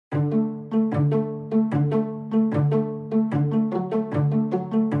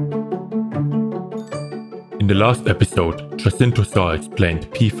the last episode, Jacinto Saar explained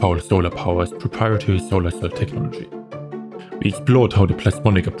PFOL Solar Power's proprietary solar cell technology. We explored how the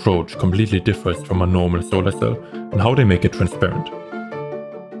plasmonic approach completely differs from a normal solar cell and how they make it transparent.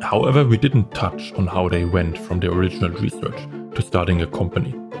 However, we didn't touch on how they went from their original research to starting a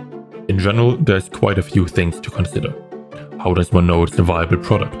company. In general, there's quite a few things to consider. How does one know it's a viable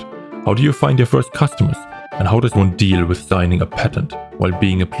product? How do you find your first customers? And how does one deal with signing a patent while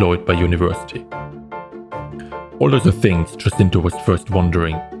being employed by university? All those are things Jacinto was first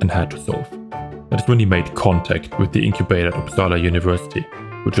wondering and had to solve. That is when he made contact with the incubator at Uppsala University,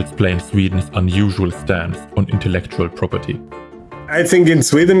 which explains Sweden's unusual stance on intellectual property. I think in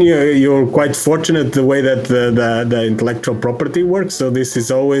Sweden you're quite fortunate the way that the intellectual property works. So this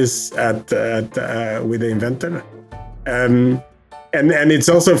is always with the inventor. And it's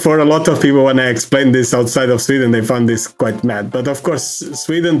also for a lot of people, when I explain this outside of Sweden, they found this quite mad. But of course,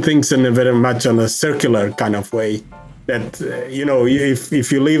 Sweden thinks in a very much on a circular kind of way. That if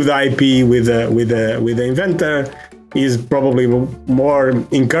you leave the IP with the inventor, he's probably more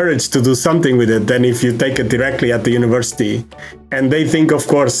encouraged to do something with it than if you take it directly at the university. And they think, of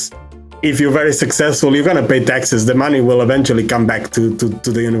course, if you're very successful, you're going to pay taxes. The money will eventually come back to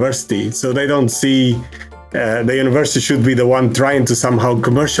the university. So they don't see. The university should be the one trying to somehow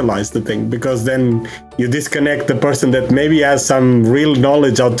commercialize the thing, because then you disconnect the person that maybe has some real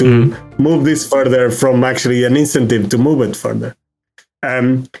knowledge how to move this further from actually an incentive to move it further.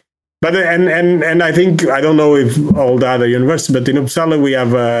 But I think, I don't know if all the other universities, but in Uppsala we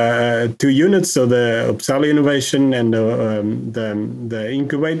have 2 units, so the Uppsala Innovation and the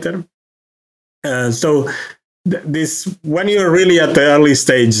incubator. So this, when you're really at the early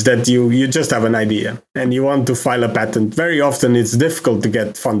stage that you just have an idea and you want to file a patent, very often it's difficult to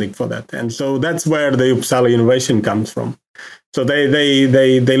get funding for that. And so that's where the Uppsala Innovation comes from. So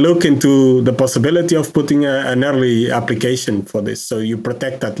they look into the possibility of putting an early application for this, so you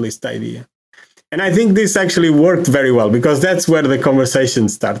protect at least the idea. And I think this actually worked very well, because that's where the conversation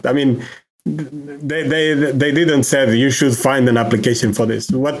started. I mean, they didn't say you should find an application for this.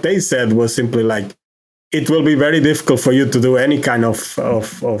 What they said was simply like, it will be very difficult for you to do any kind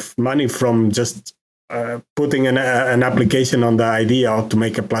of money from just putting an application on the idea how to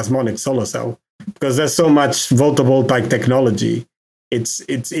make a plasmonic solar cell, because there's so much photovoltaic technology.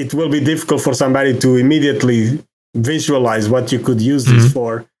 It will be difficult for somebody to immediately visualize what you could use this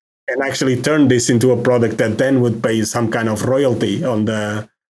for and actually turn this into a product that then would pay some kind of royalty on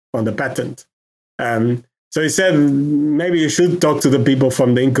the patent. So he said, maybe you should talk to the people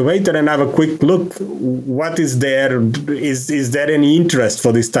from the incubator and have a quick look. What is there? Is there any interest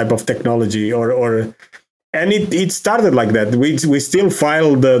for this type of technology? And it started like that. We still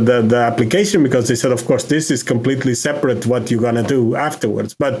filed the application, because they said, of course, this is completely separate what you're going to do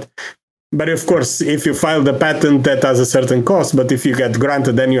afterwards. But of course, if you file the patent, that has a certain cost. But if you get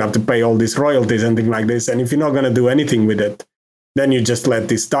granted, then you have to pay all these royalties and things like this. And if you're not going to do anything with it, then you just let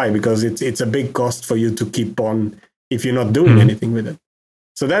this die, because it's a big cost for you to keep on if you're not doing anything with it.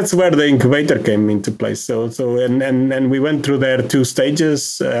 So that's where the incubator came into place. So we went through their 2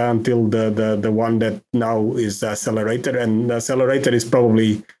 stages until the one that now is the accelerator. And the accelerator is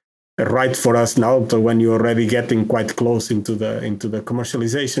probably right for us now, so when you're already getting quite close into the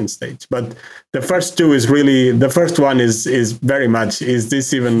commercialization stage. But the first 2 is really, the first one is very much, is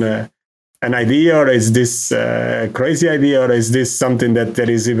this even an idea, or is this a crazy idea, or is this something that there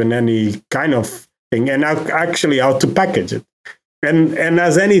is even any kind of thing, and actually how to package it. And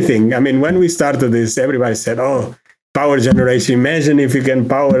as anything, I mean, when we started this, everybody said, oh, power generation, imagine if you can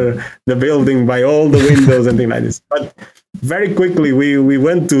power the building by all the windows and things like this. But very quickly, we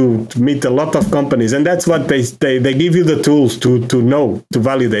went to meet a lot of companies, and that's what they give you the tools to know, to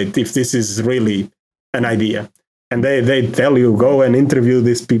validate if this is really an idea. And they tell you, go and interview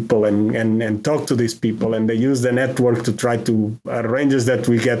these people and talk to these people. And they use the network to try to arrange that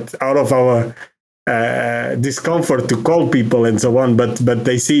we get out of our discomfort to call people and so on. But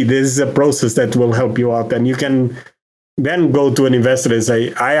they see this is a process that will help you out. And you can then go to an investor and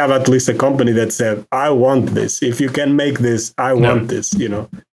say, I have at least a company that said, I want this. If you can make this, I want this,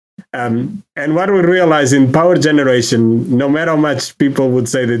 And what we realize in power generation, no matter how much people would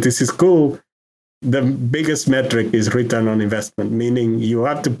say that this is cool, the biggest metric is return on investment, meaning you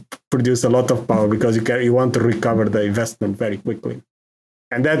have to produce a lot of power because you want to recover the investment very quickly.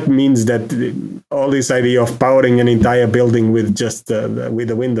 And that means that all this idea of powering an entire building with just with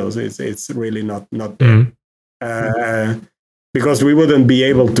the windows, it's really not there. Because we wouldn't be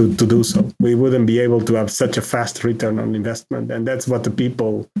able to do so. We wouldn't be able to have such a fast return on investment. And that's what the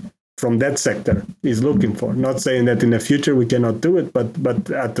people from that sector is looking for. Not saying that in the future we cannot do it,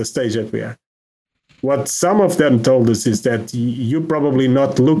 but at the stage that we are. what some of them told us is that you're probably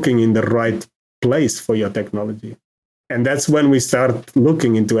not looking in the right place for your technology. And that's when we start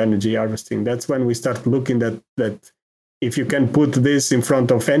looking into energy harvesting. That's when we start looking that if you can put this in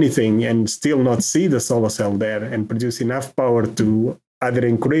front of anything and still not see the solar cell there and produce enough power to either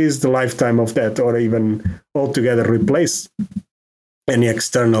increase the lifetime of that or even altogether replace any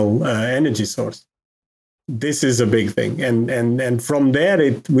external energy source. This is a big thing. And from there,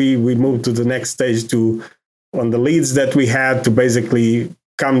 we moved to the next stage on the leads that we had to basically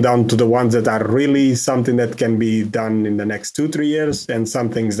come down to the ones that are really something that can be done in the next 2-3 years, and some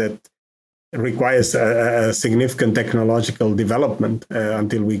things that requires a significant technological development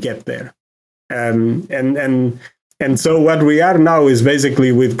until we get there. And so what we are now is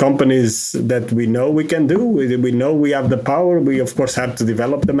basically with companies that we know we can do. We know we have the power. We, of course, have to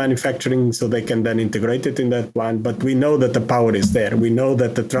develop the manufacturing so they can then integrate it in that plant. But we know that the power is there. We know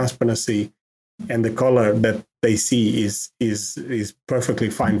that the transparency and the color that they see is perfectly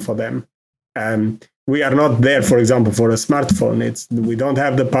fine for them. We are not there, for example, for a smartphone. We don't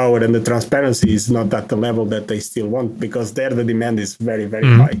have the power, and the transparency is not at the level that they still want, because there the demand is very, very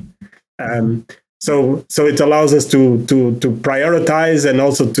high. So it allows us to prioritize and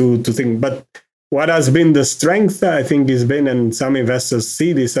also to think. But what has been the strength, I think, has been, and some investors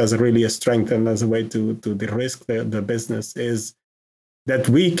see this as really a strength and as a way to de-risk the business, is that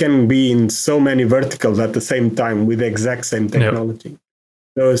we can be in so many verticals at the same time with the exact same technology.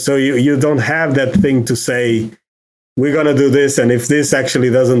 Yep. So you don't have that thing to say, we're going to do this, and if this actually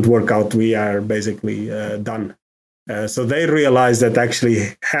doesn't work out, we are basically done. So they realize that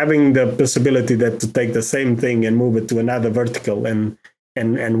actually having the possibility that to take the same thing and move it to another vertical and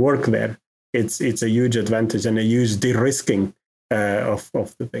work there, it's a huge advantage and a huge de-risking of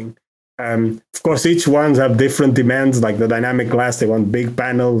the thing. Of course, each ones have different demands, like the dynamic glass, they want big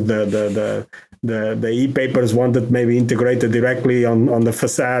panels, the e-papers want it maybe integrated directly on the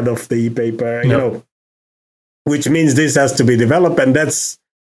facade of the e-paper, which means this has to be developed. And that's,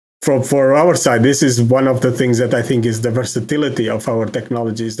 for our side, this is one of the things that I think is the versatility of our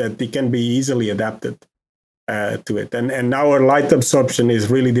technologies, that it can be easily adapted to it. And our light absorption is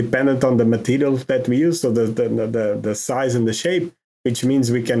really dependent on the materials that we use, so the size and the shape, which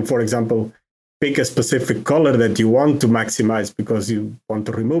means we can, for example, pick a specific color that you want to maximize because you want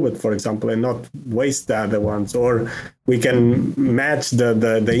to remove it, for example, and not waste the other ones. Or we can match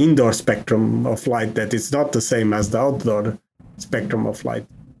the indoor spectrum of light that is not the same as the outdoor spectrum of light.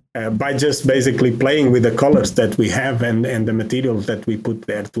 By just basically playing with the colors that we have and the materials that we put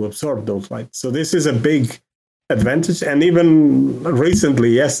there to absorb those lights. So this is a big advantage. And even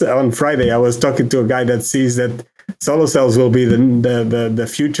recently, on Friday, I was talking to a guy that sees that solar cells will be the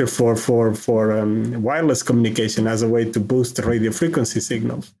future for wireless communication as a way to boost radio frequency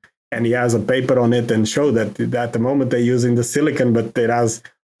signals. And he has a paper on it and show that at the moment they're using the silicon, but it has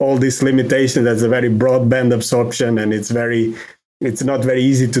all these limitations. That's a very broadband absorption, and it's not very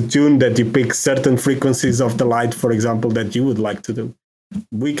easy to tune, that you pick certain frequencies of the light, for example, that you would like to do.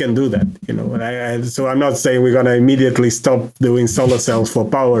 We can do that, so I'm not saying we're going to immediately stop doing solar cells for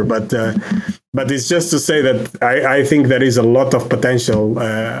power, but it's just to say that I think there is a lot of potential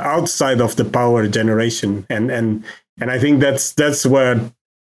outside of the power generation, and I think that's where,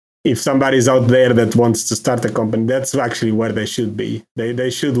 if somebody's out there that wants to start a company, that's actually where they should be. They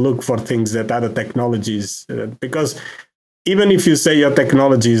should look for things that other technologies, because even if you say your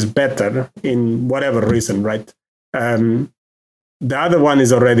technology is better in whatever reason, right? The other one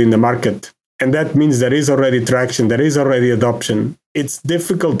is already in the market. And that means there is already traction, there is already adoption. It's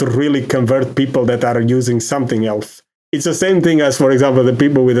difficult to really convert people that are using something else. It's the same thing as, for example, the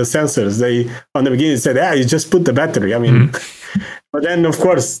people with the sensors. They, on the beginning, said, you just put the battery. I mean, but then, of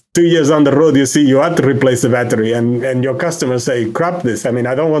course, 2 years on the road, you see you have to replace the battery. And your customers say, crap this. I mean,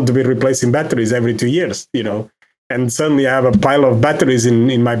 I don't want to be replacing batteries every 2 years, And suddenly I have a pile of batteries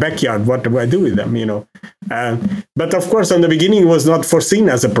in my backyard. What do I do with them, But of course, on the beginning, it was not foreseen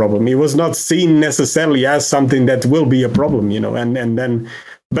as a problem. It was not seen necessarily as something that will be a problem,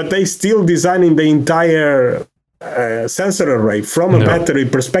 but they still designing the entire sensor array from a battery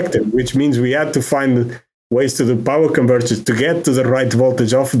perspective, which means we had to find ways to do power converters to get to the right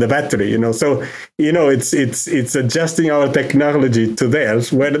voltage of the battery, So, it's adjusting our technology to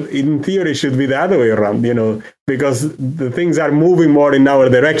theirs, where in theory should be the other way around, because the things are moving more in our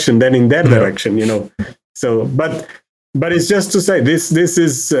direction than in their direction, So, but it's just to say this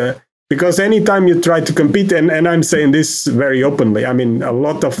is because anytime you try to compete, and I'm saying this very openly, I mean, a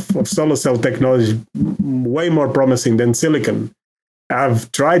lot of solar cell technology is way more promising than silicon.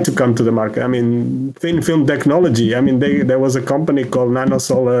 I've tried to come to the market. I mean, thin film technology. I mean, there was a company called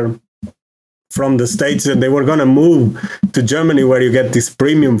NanoSolar from the States, and they were going to move to Germany, where you get this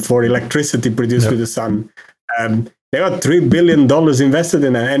premium for electricity produced with the sun. They got $3 billion invested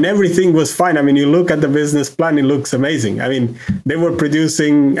in it, and everything was fine. I mean, you look at the business plan, it looks amazing. I mean, they were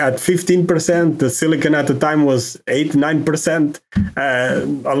producing at 15%. The silicon at the time was 8-9%,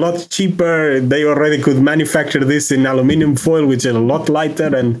 a lot cheaper. They already could manufacture this in aluminum foil, which is a lot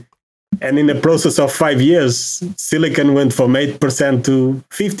lighter. And in the process of 5 years, silicon went from 8% to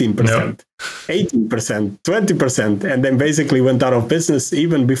 15%, 18%, 20%, and then basically went out of business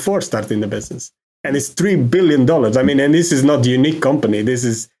even before starting the business. And it's $3 billion. I mean, and this is not a unique company. This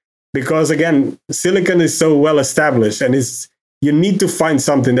is because, again, silicon is so well established, and you need to find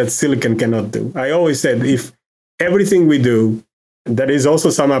something that silicon cannot do. I always said, if everything we do, there is also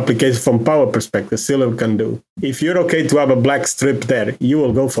some application from power perspective, silicon can do. If you're okay to have a black strip there, you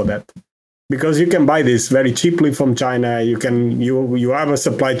will go for that. Because you can buy this very cheaply from China. You have a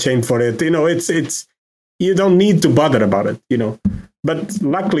supply chain for it. It's you don't need to bother about it, But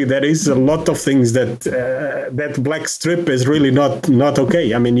luckily, there is a lot of things that black strip is really not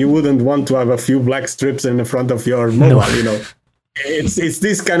okay. I mean, you wouldn't want to have a few black strips in the front of your mobile. No. It's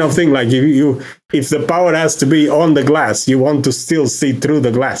this kind of thing. Like if the power has to be on the glass, you want to still see through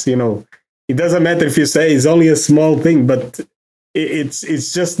the glass. It doesn't matter if you say it's only a small thing, but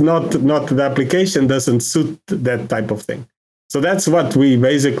it's just not the application doesn't suit that type of thing. So that's what we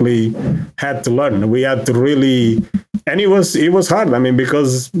basically had to learn. We had to really. And it was hard. I mean,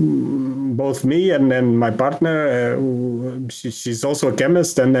 because both me and my partner, she's also a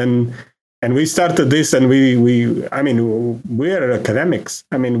chemist, and we started this, and we're academics.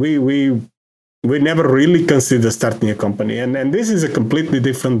 I mean, we never really considered starting a company, and this is a completely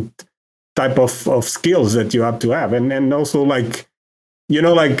different type of skills that you have to have, and also like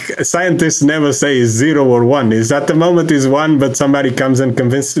scientists never say 0 or 1. Is at the moment is 1, but somebody comes and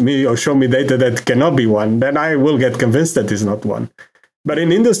convinces me or show me data that cannot be 1, then I will get convinced that it's not 1. But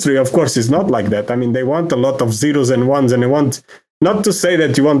in industry, of course, it's not like that. I mean, they want a lot of zeros and ones, and they want not to say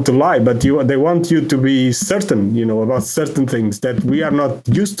that you want to lie, but they want you to be certain, about certain things that we are not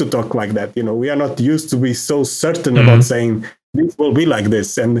used to talk like that. We are not used to be so certain about saying this will be like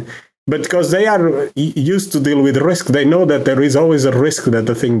this. But because they are used to deal with risk, they know that there is always a risk that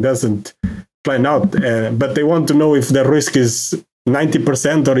the thing doesn't plan out. But they want to know if the risk is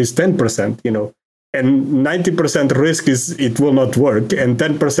 90% or is 10%, And 90% risk is it will not work, and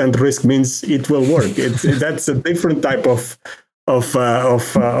 10% risk means it will work. That's a different type of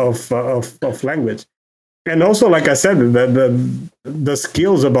language. And also, like I said, the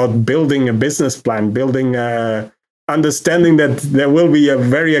skills about building a business plan, understanding that there will be a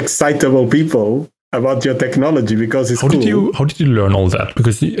very excitable people about your technology because it's cool. How did you learn all that?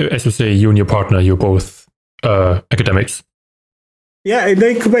 Because as you say, you and your partner, you're both academics. Yeah, in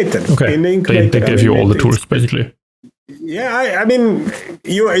the incubator. Okay. In the incubator. They gave you all the tools, basically. Yeah, I mean,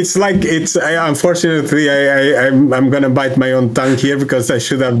 unfortunately, I'm going to bite my own tongue here because I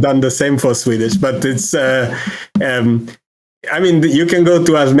should have done the same for Swedish, but it's, I mean, you can go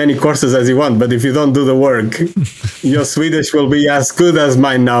to as many courses as you want, but if you don't do the work, your Swedish will be as good as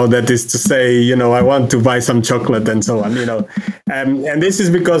mine now. That is to say, I want to buy some chocolate and so on, And this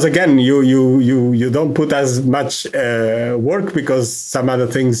is because, again, you don't put as much work because some other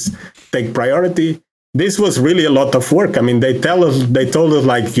things take priority. This was really a lot of work. I mean, they told us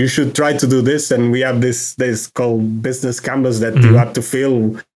like, you should try to do this. And we have this called business canvas that you have to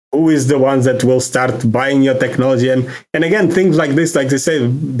fill. Who is the ones that will start buying your technology? And again, things like this, like they say,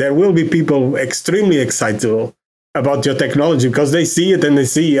 there will be people extremely excited about your technology because they see it and they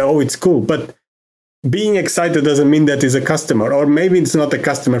see, oh, it's cool. But being excited doesn't mean that is a customer, or maybe it's not a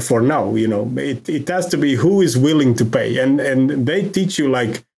customer for now. It has to be who is willing to pay. And they teach you,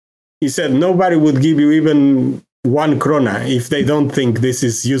 like he said, nobody would give you even 1 krona if they don't think this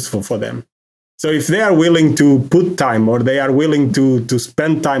is useful for them. So if they are willing to put time, or they are willing to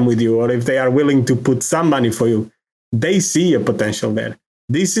spend time with you, or if they are willing to put some money for you, they see a potential there.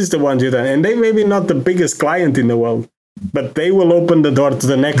 This is the one you done. And they may be not the biggest client in the world, but they will open the door to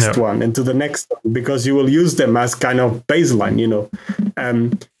the next one and to the next one, because you will use them as kind of baseline,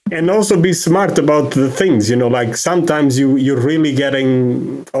 and also be smart about the things, like sometimes you're really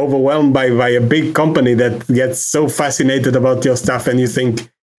getting overwhelmed by a big company that gets so fascinated about your stuff, and you think,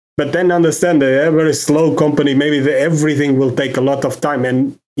 but then understand that a very slow company, maybe everything will take a lot of time,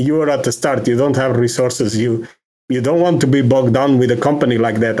 and you are at the start. You don't have resources. You don't want to be bogged down with a company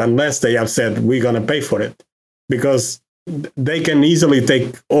like that unless they have said, we're going to pay for it, because they can easily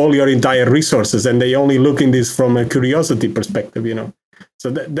take all your entire resources, and they only look in this from a curiosity perspective, So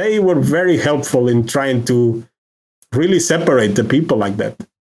they were very helpful in trying to really separate the people like that.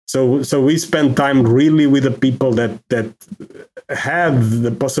 So we spend time really with the people that have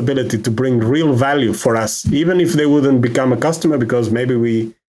the possibility to bring real value for us, even if they wouldn't become a customer, because maybe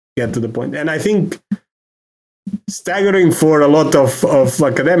we get to the point. And I think staggering for a lot of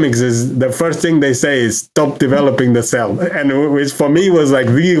academics is the first thing they say is stop developing the cell, and which for me was like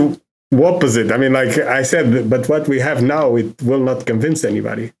the opposite. I mean, like I said, but what we have now, it will not convince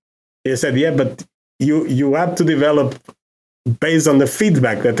anybody. He said, yeah, but you have to develop based on the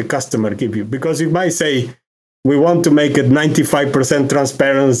feedback that the customer give you, because you might say we want to make it 95%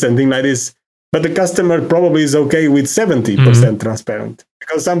 transparent and things like this, but the customer probably is okay with 70% transparent,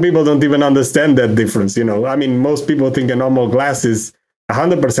 because some people don't even understand that difference. I mean, most people think a normal glass is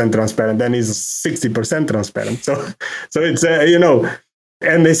 100% transparent and is 60% transparent. So it's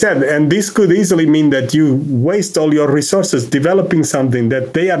and they said, and this could easily mean that you waste all your resources developing something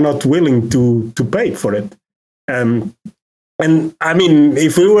that they are not willing to pay for it. And I mean,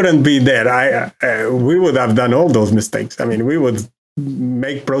 if we wouldn't be there, we would have done all those mistakes. I mean, we would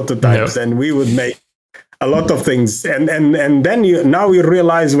make prototypes and we would make a lot of things. And then now you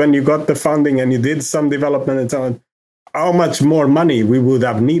realize when you got the funding and you did some development and so on, how much more money we would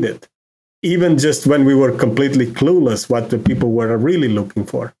have needed, even just when we were completely clueless what the people were really looking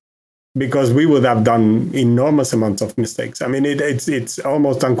for, because we would have done enormous amounts of mistakes. I mean, it's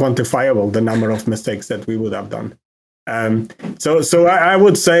almost unquantifiable, the number of mistakes that we would have done. So I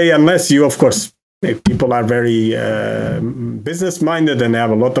would say, unless you, of course, if people are very business minded and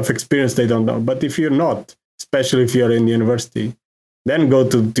have a lot of experience, they don't know. But if you're not, especially if you're in university, then go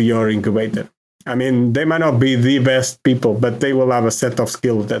to your incubator. I mean, they might not be the best people, but they will have a set of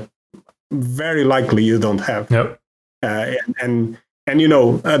skills that very likely you don't have. Yep. And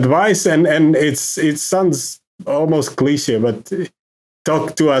advice, and it sounds almost cliche, but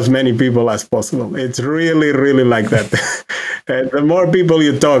talk to as many people as possible. It's really, really like that. The more people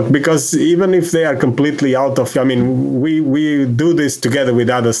you talk, because even if they are completely out of, I mean, we do this together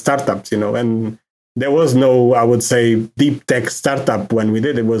with other startups, and there was no, I would say, deep tech startup when we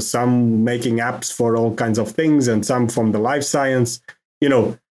did. It was some making apps for all kinds of things and some from the life science,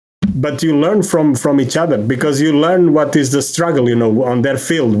 but you learn from each other, because you learn what is the struggle, on their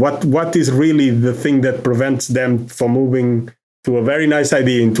field, what is really the thing that prevents them from moving to a very nice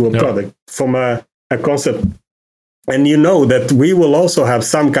idea into a product, from a concept. And that we will also have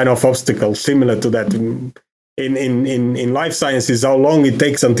some kind of obstacle similar to that. In life sciences, how long it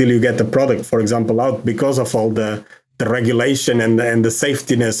takes until you get the product, for example, out, because of all the regulation and the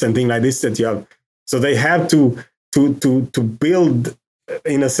safetiness and things like this that you have. So they have to build,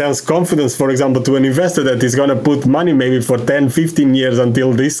 in a sense, confidence, for example, to an investor that is going to put money maybe for 10, 15 years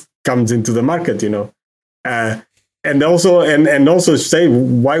until this comes into the market, And also say,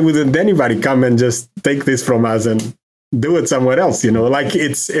 why wouldn't anybody come and just take this from us and do it somewhere else? Like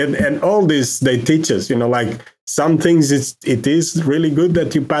and all this they teach us. Like some things it is really good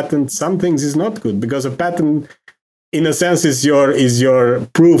that you patent. Some things is not good, because a patent, in a sense, is your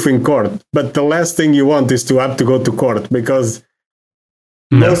proof in court. But the last thing you want is to have to go to court, because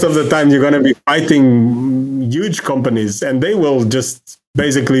most of the time you're going to be fighting huge companies, and they will just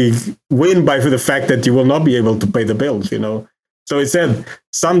basically win by the fact that you will not be able to pay the bills, So it said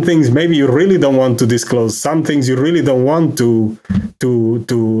some things maybe you really don't want to disclose, some things you really don't want to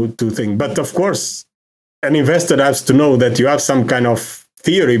think. But of course, an investor has to know that you have some kind of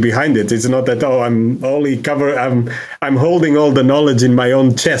theory behind it. It's not that, I'm holding all the knowledge in my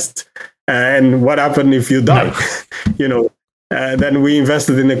own chest, and what happened if you die? Then we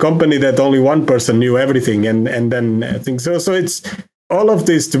invested in a company that only one person knew everything, and then I think so. So it's all of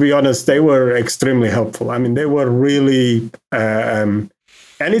this, to be honest, they were extremely helpful. I mean, they were really, and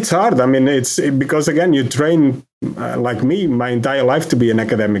it's hard. I mean, it's because, again, you train like me my entire life to be an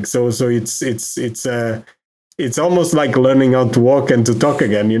academic. So it's almost like learning how to walk and to talk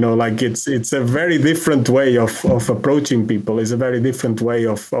again. Like it's a very different way of approaching people. It's a very different way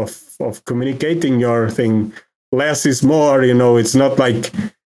of communicating your thing. Less is more. It's not like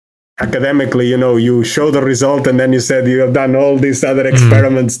academically, you show the result and then you said you have done all these other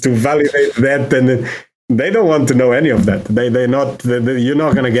experiments to validate that, and they don't want to know any of that. You're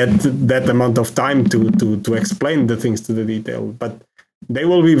not going to get that amount of time to explain the things to the detail, but they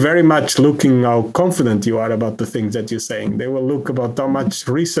will be very much looking how confident you are about the things that you're saying. They will look about how much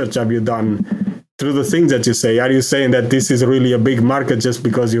research have you done through the things that you say. Are you saying that this is really a big market just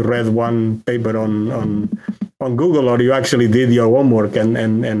because you read one paper on Google, or you actually did your homework and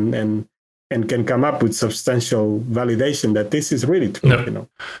can come up with substantial validation that this is really true?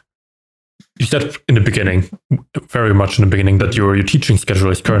 You said in the beginning, very much in the beginning, that your teaching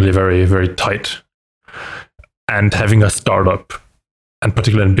schedule is currently very, very tight. And having a startup and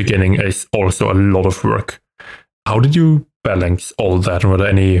particularly in the beginning, is also a lot of work. How did you balance all that? Were there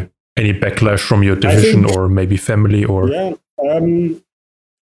any backlash from your division or maybe family or? Yeah,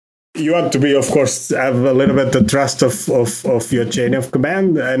 you have to be, of course, have a little bit the trust of your chain of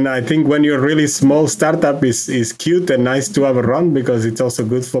command. And I think when you're really small startup is cute and nice to have a run because it's also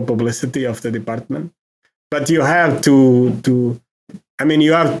good for publicity of the department. But you have to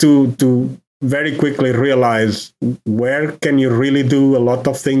very quickly realize where can you really do a lot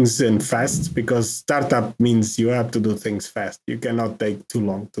of things and fast, because startup means you have to do things fast. You cannot take too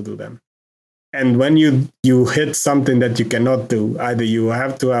long to do them. And when you hit something that you cannot do, either you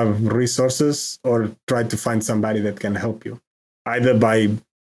have to have resources or try to find somebody that can help you, either by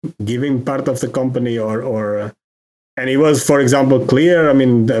giving part of the company or and it was, for example, clear. I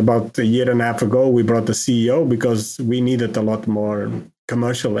mean, about a year and a half ago, we brought the CEO because we needed a lot more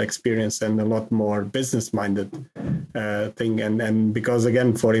commercial experience and a lot more business-minded thing. And because,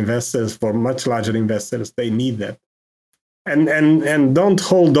 again, for investors, for much larger investors, they need that. And don't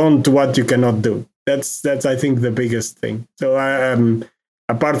hold on to what you cannot do. That's I think the biggest thing. So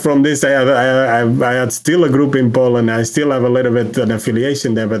apart from this, I had still a group in Poland. I still have a little bit an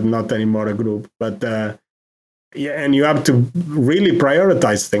affiliation there, but not anymore a group. But and you have to really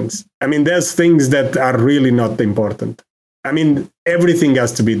prioritize things. I mean, there's things that are really not important. I mean, everything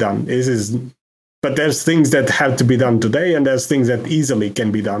has to be done. But there's things that have to be done today, and there's things that easily can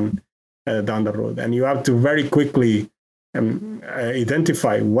be done down the road. And you have to very quickly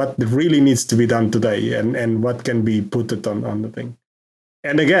identify what really needs to be done today and what can be put on the thing.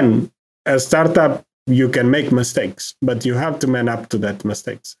 And again, a startup, you can make mistakes, but you have to man up to that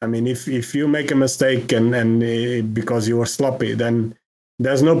mistakes. I mean, if you make a mistake and because you were sloppy, then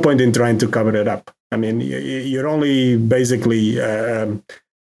there's no point in trying to cover it up. I mean, you're only basically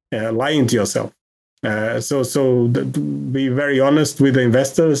lying to yourself. So be very honest with the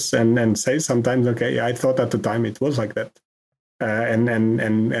investors and say sometimes, okay, I thought at the time it was like that.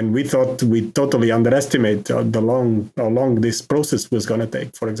 And we thought we totally underestimate how long this process was going to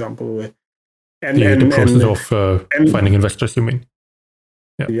take, for example. The process of finding investors, you mean?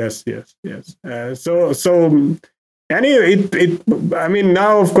 Yeah. Yes. So anyway, I mean,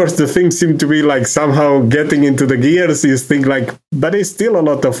 now, of course, the things seem to be like somehow getting into the gears. You think like, but it's still a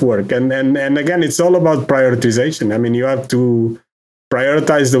lot of work. And again, it's all about prioritization. I mean, you have to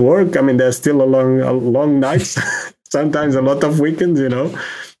prioritize the work. I mean, there's still a long nights, sometimes a lot of weekends, you know.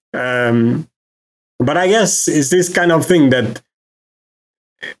 But I guess it's this kind of thing that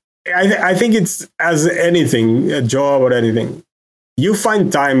I think it's as anything, a job or anything. You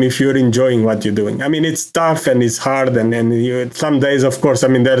find time if you're enjoying what you're doing. I mean, it's tough and it's hard. And some days, of course, I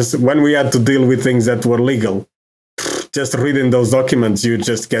mean, there's when we had to deal with things that were legal, just reading those documents, you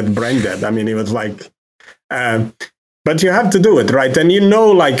just get brain dead. I mean, it was like, but you have to do it, right? And you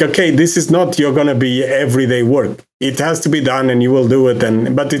know, like, okay, this is not you're going to be everyday work. It has to be done and you will do it.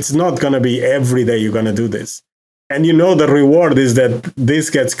 But it's not going to be every day you're going to do this. And you know the reward is that this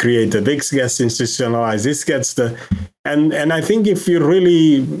gets created, this gets institutionalized, this gets and I think if you're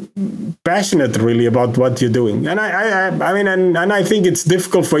really passionate really about what you're doing, and I mean, and I think it's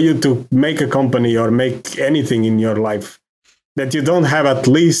difficult for you to make a company or make anything in your life that you don't have at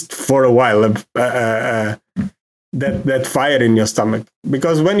least for a while that fire in your stomach,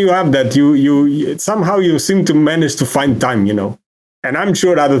 because when you have that, you somehow you seem to manage to find time, you know, and I'm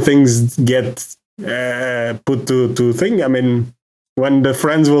sure other things get put to thing. I mean, when the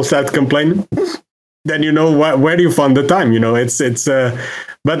friends will start complaining, then you know where you found the time. You know,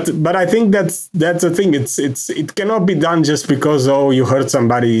 but I think that's the thing. It cannot be done just because you heard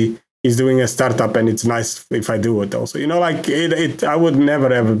somebody is doing a startup and it's nice if I do it also. You know, like I would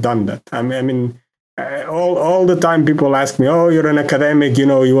never have done that. I mean. All the time people ask me, oh, you're an academic, you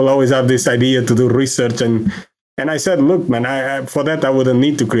know, you will always have this idea to do research and I said, look, man, for that I wouldn't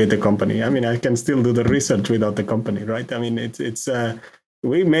need to create a company. I mean, I can still do the research without the company, right? I mean, it's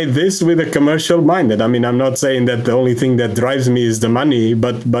we made this with a commercial minded. I mean, I'm not saying that the only thing that drives me is the money,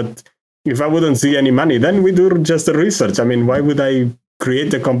 but if I wouldn't see any money, then we do just the research. I mean, why would I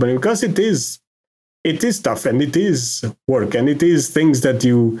create a company? Because it is tough and it is work and it is things that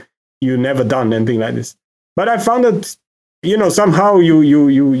you never done anything like this. But I found that, you know, somehow you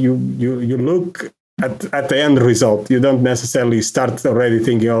look at the end result. You don't necessarily start already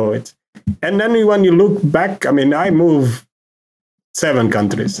thinking, oh, it's. And then when you look back, I mean, I moved 7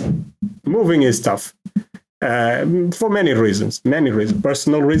 countries. Moving is tough for many reasons,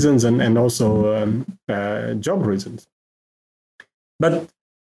 personal reasons and also job reasons. But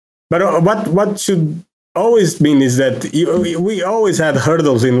what should always been is that we always had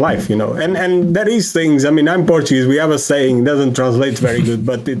hurdles in life, and there is things. I mean, I'm Portuguese. We have a saying, doesn't translate very good,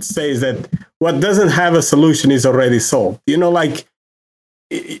 but it says that what doesn't have a solution is already solved. Like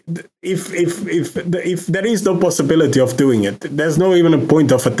if there is no possibility of doing it, there's no even a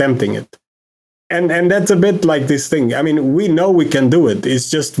point of attempting it. And that's a bit like this thing. I mean, we know we can do it. It's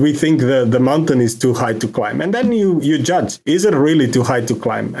just we think the mountain is too high to climb. And then you judge, is it really too high to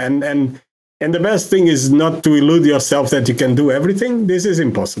climb? And the best thing is not to illude yourself that you can do everything. This is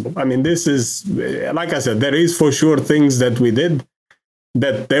impossible. I mean, this is, like I said, there is for sure things that we did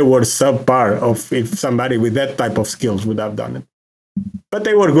that they were subpar of if somebody with that type of skills would have done it. But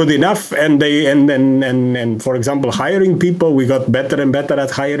they were good enough, and for example, hiring people, we got better and better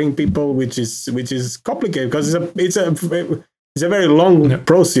at hiring people, which is complicated because it's a very long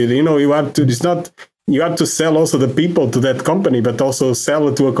process. You have to. It's not. You have to sell also the people to that company, but also sell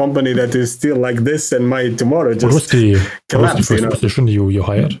it to a company that is still like this and might tomorrow just what was the collapse. First position you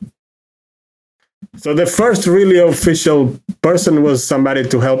hired? So the first really official person was somebody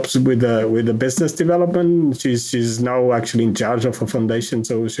to help with the business development. She's now actually in charge of a foundation,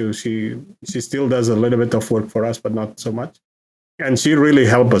 so she still does a little bit of work for us, but not so much. And she really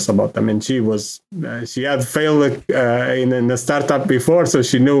helped us a lot. I mean, she had failed in a startup before, so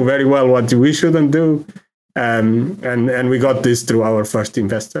she knew very well what we shouldn't do. And we got this through our first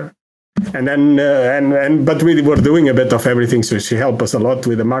investor. And then, but we were doing a bit of everything. So she helped us a lot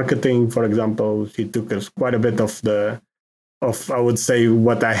with the marketing, for example. She took us quite a bit of I would say,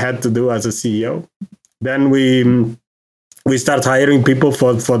 what I had to do as a CEO. Then we start hiring people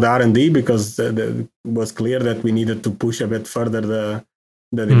for the R&D because it was clear that we needed to push a bit further the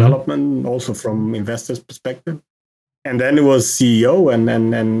development, also from investors' perspective. And then it was CEO, and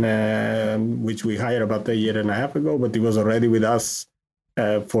which we hired about a year and a half ago, but he was already with us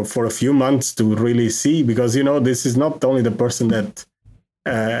for a few months to really see, because this is not only the person that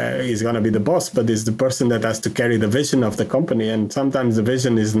is going to be the boss, but is the person that has to carry the vision of the company, and sometimes the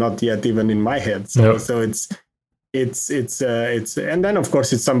vision is not yet even in my head. So it's and then of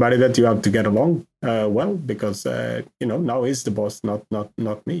course it's somebody that you have to get along well, because now he's the boss, not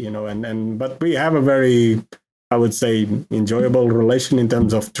me, but we have a very, I would say, enjoyable relation in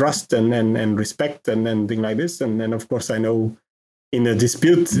terms of trust and respect and things like this. And then of course I know in a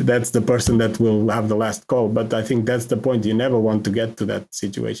dispute that's the person that will have the last call, but I think that's the point. You never want to get to that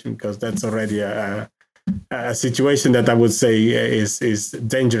situation, because that's already a situation that I would say is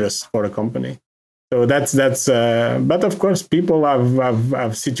dangerous for a company. So that's but of course people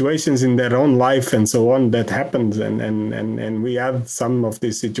have situations in their own life and so on that happens, and we have some of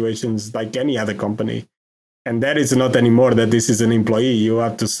these situations like any other company, and that is not anymore that this is an employee. You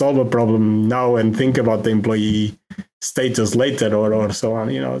have to solve a problem now and think about the employee status later or so on.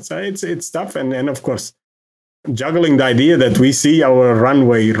 So it's tough, and of course juggling the idea that we see our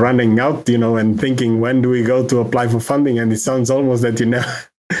runway running out, and thinking, when do we go to apply for funding, and it sounds almost that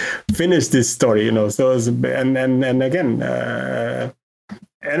finish this story, So and again,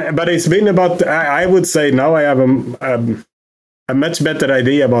 but it's been about. I would say now I have a much better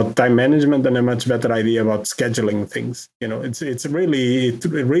idea about time management and a much better idea about scheduling things. It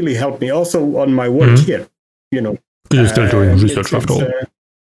really helped me also on my work here. You're still doing research after all.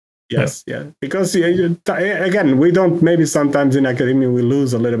 Yes, yeah. Because again, we don't. Maybe sometimes in academia we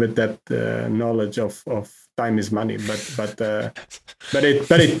lose a little bit that knowledge of time is money, but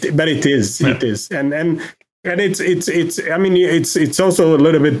it is, and it's. I mean, it's also a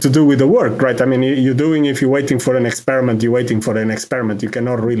little bit to do with the work, right? I mean, if you're waiting for an experiment, you're waiting for an experiment. You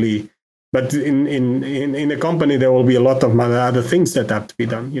cannot really. But in a company, there will be a lot of other things that have to be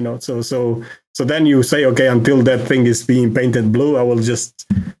done, So then you say, okay, until that thing is being painted blue, I will just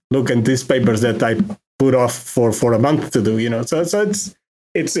look at these papers that I put off for a month to do, So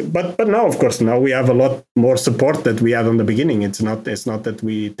it's but now, of course, now we have a lot more support that we had on the beginning. It's not that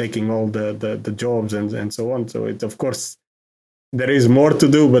we taking all the jobs and so on. So it, of course, there is more to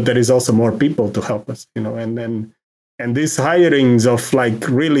do, but there is also more people to help us, And these hirings of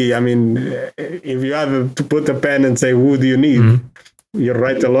really, I mean, if you have to put a pen and say, who do you need? You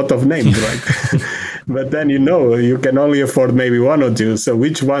write a lot of names, right? But then you can only afford maybe one or two. So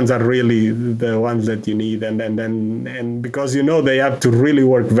which ones are really the ones that you need? And because they have to really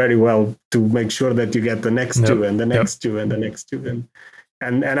work very well to make sure that you get the next two and the next two and the next two.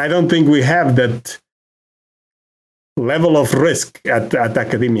 And I don't think we have that level of risk at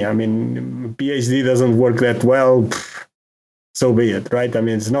academia. I mean, PhD doesn't work that well. So be it, right? I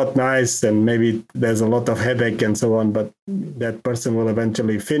mean, it's not nice, and maybe there's a lot of headache and so on, but that person will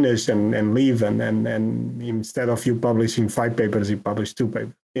eventually finish and leave, and instead of you publishing 5 papers, you publish 2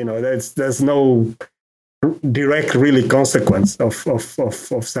 papers. There's no direct really consequence of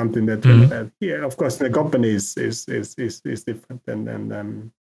something that we had here. Of course, the company is different,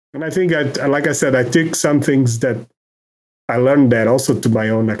 and I think like I said, I took some things that I learned there also to my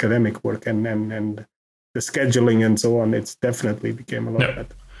own academic work and the scheduling and so on. It's definitely became a lot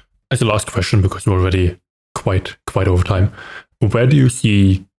better. As a last question, because we're already quite over time, where do you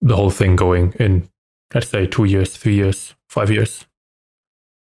see the whole thing going in, let's say, 2 years, 3 years, 5 years?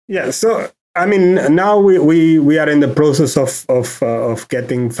 Yeah, so I mean, now we are in the process of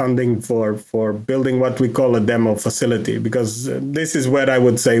getting funding for building what we call a demo facility, because this is where I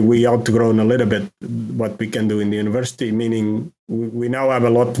would say we outgrown a little bit what we can do in the university, meaning we now have a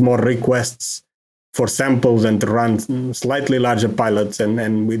lot more requests for samples and to run slightly larger pilots,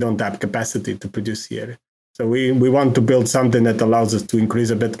 and we don't have capacity to produce here. So we want to build something that allows us to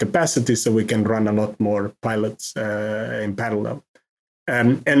increase a bit capacity so we can run a lot more pilots in parallel.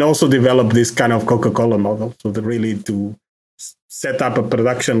 And also develop this kind of Coca-Cola model, so really to set up a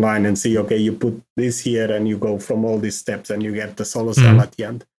production line and see, okay, you put this here and you go from all these steps and you get the solar cell at the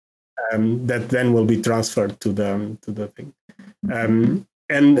end. That then will be transferred to the thing.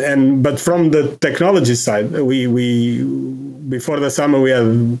 But from the technology side, we before the summer we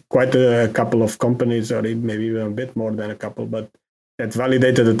had quite a couple of companies, or maybe even a bit more than a couple, but that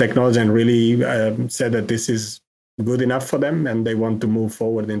validated the technology and really said that this is good enough for them, and they want to move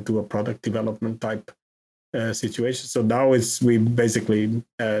forward into a product development type situation. So now we basically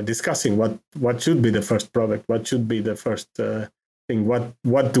discussing what should be the first product, what should be the first thing,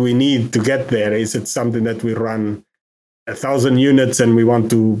 what do we need to get there? Is it something that we run 1,000 units and we want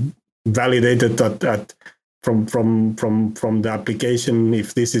to validate it from the application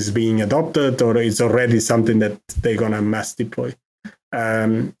if this is being adopted, or it's already something that they're gonna mass deploy?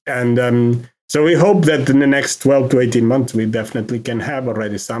 So we hope that in the next 12 to 18 months, we definitely can have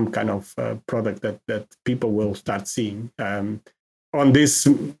already some kind of product that people will start seeing on this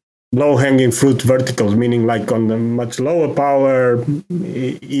low-hanging fruit verticals, meaning like on the much lower power,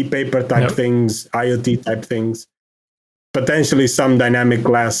 e-paper type things, IoT type things, potentially some dynamic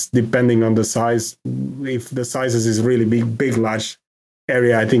glass, depending on the size. If the sizes is really big, large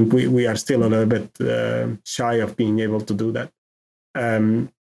area, I think we are still a little bit shy of being able to do that.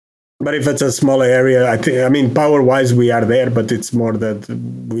 But if it's a smaller area, I mean, power-wise, we are there, but it's more that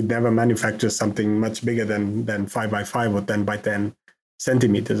we never manufacture something much bigger than 5 by 5 or 10 by 10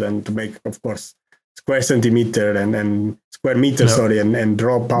 centimeters. And to make, of course, square centimeter and square meter, and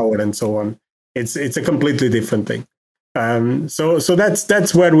draw power and so on, it's a completely different thing. So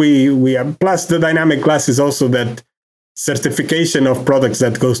that's where we are. Plus, the dynamic glass is also that certification of products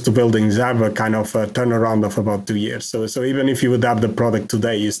that goes to buildings have a kind of a turnaround of about 2 years. So even if you would have the product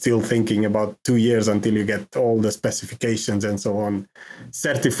today, you're still thinking about 2 years until you get all the specifications and so on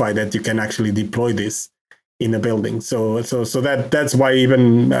certified that you can actually deploy this in a building. So that's why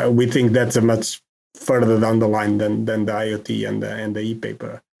even we think that's a much further down the line than the IoT and the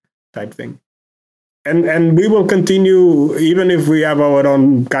e-paper type thing. And we will continue, even if we have our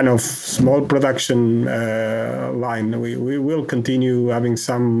own kind of small production line, we will continue having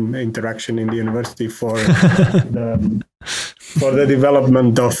some interaction in the university for the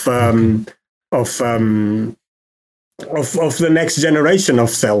development of the next generation of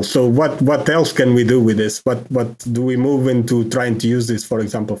cells. So what else can we do with this? What do we move into trying to use this, for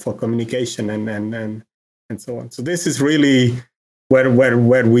example, for communication and so on? So this is really where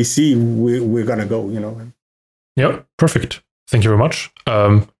we see we're gonna go, Yeah, perfect. Thank you very much.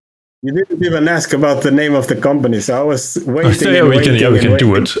 You didn't even ask about the name of the company, so I was waiting. We can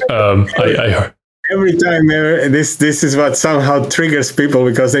do it. I every time this is what somehow triggers people,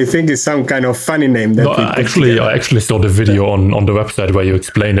 because they think it's some kind of funny name. I actually saw the video on the website where you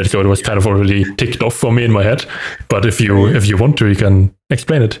explained it, so it was kind of already ticked off for me in my head. But if you want to, you can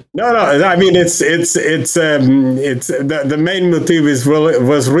explain it. No. I mean, it's the main motive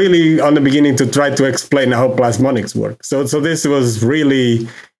was really on the beginning to try to explain how plasmonics work. So this was really,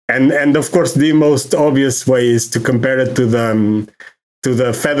 and of course the most obvious way is to compare it to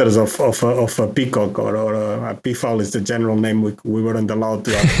the feathers of a peacock or a peafowl is the general name. We weren't allowed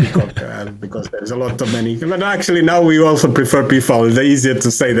to have peacock because there's a lot of many. But actually now we also prefer peafowl. It's easier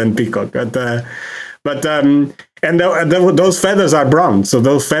to say than peacock. Those feathers are brown, so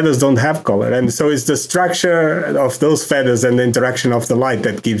those feathers don't have color. And so it's the structure of those feathers and the interaction of the light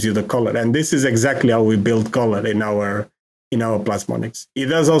that gives you the color. And this is exactly how we build color in our plasmonics. It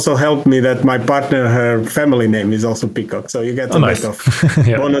does also help me that my partner, her family name is also Peacock, so you get a bit of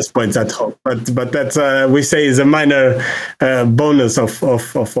bonus points at home. But that's we say is a minor bonus of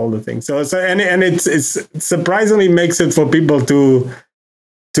all the things. So and it's surprisingly makes it for people to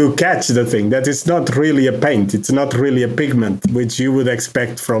to catch the thing, that it's not really a paint, it's not really a pigment, which you would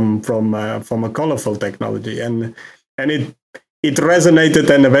expect from a colorful technology, and it resonated,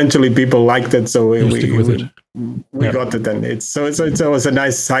 and eventually people liked it, so we got it, and it's always a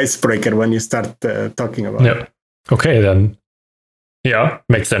nice icebreaker when you start talking about it. Okay, then. Yeah,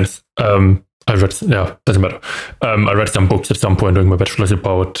 makes sense. Doesn't matter. I read some books at some point during my bachelor's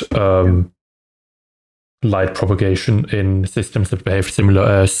about light propagation in systems that behave similar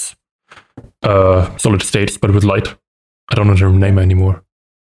as solid states, but with light. I don't know the name anymore.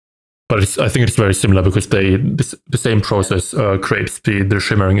 But I think it's very similar because the same process creates the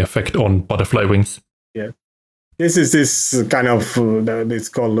shimmering effect on butterfly wings. Yeah. This is this kind of it's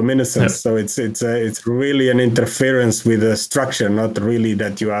called luminescence. So it's really an interference with the structure, not really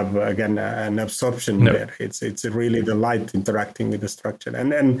that you have again an absorption there. It's really the light interacting with the structure.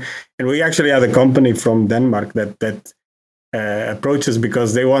 And we actually had a company from Denmark that approaches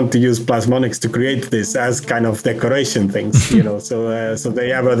because they want to use plasmonics to create this as kind of decoration things, So they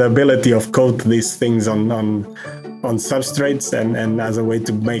have the ability of coat these things on substrates and as a way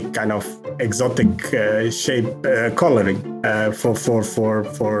to make kind of exotic shape coloring for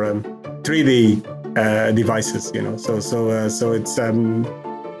 3D devices, So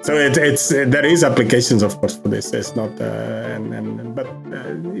it's there is applications, of course, for this. It's not but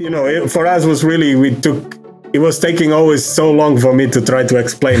for us was really it was taking always so long for me to try to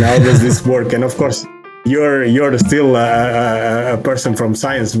explain how does this work, and of course. You're still a person from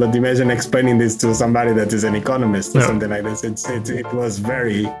science, but imagine explaining this to somebody that is an economist or something like this. It was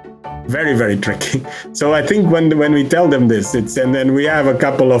very, very, very tricky. So I think when we tell them this, and then we have a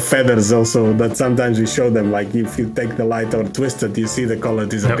couple of feathers also that sometimes we show them, like if you take the light or twist it, you see the color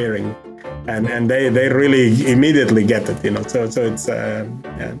disappearing, and they really immediately get it, So it's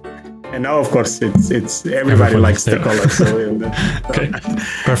And now, of course, it's everybody likes the color. So okay,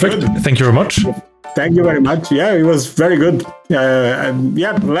 perfect. Thank you very much. Thank you very much. Yeah, it was very good.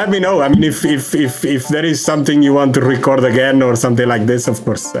 Let me know. I mean, if there is something you want to record again or something like this, of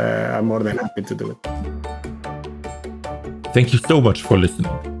course, I'm more than happy to do it. Thank you so much for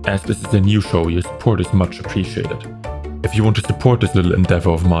listening. As this is a new show, your support is much appreciated. If you want to support this little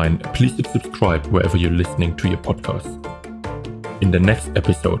endeavor of mine, please subscribe wherever you're listening to your podcast. In the next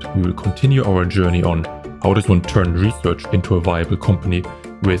episode, we will continue our journey on how does one turn research into a viable company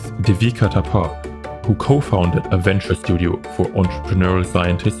with Devika Thapar, who co-founded a venture studio for entrepreneurial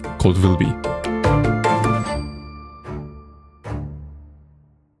scientists called Wilby.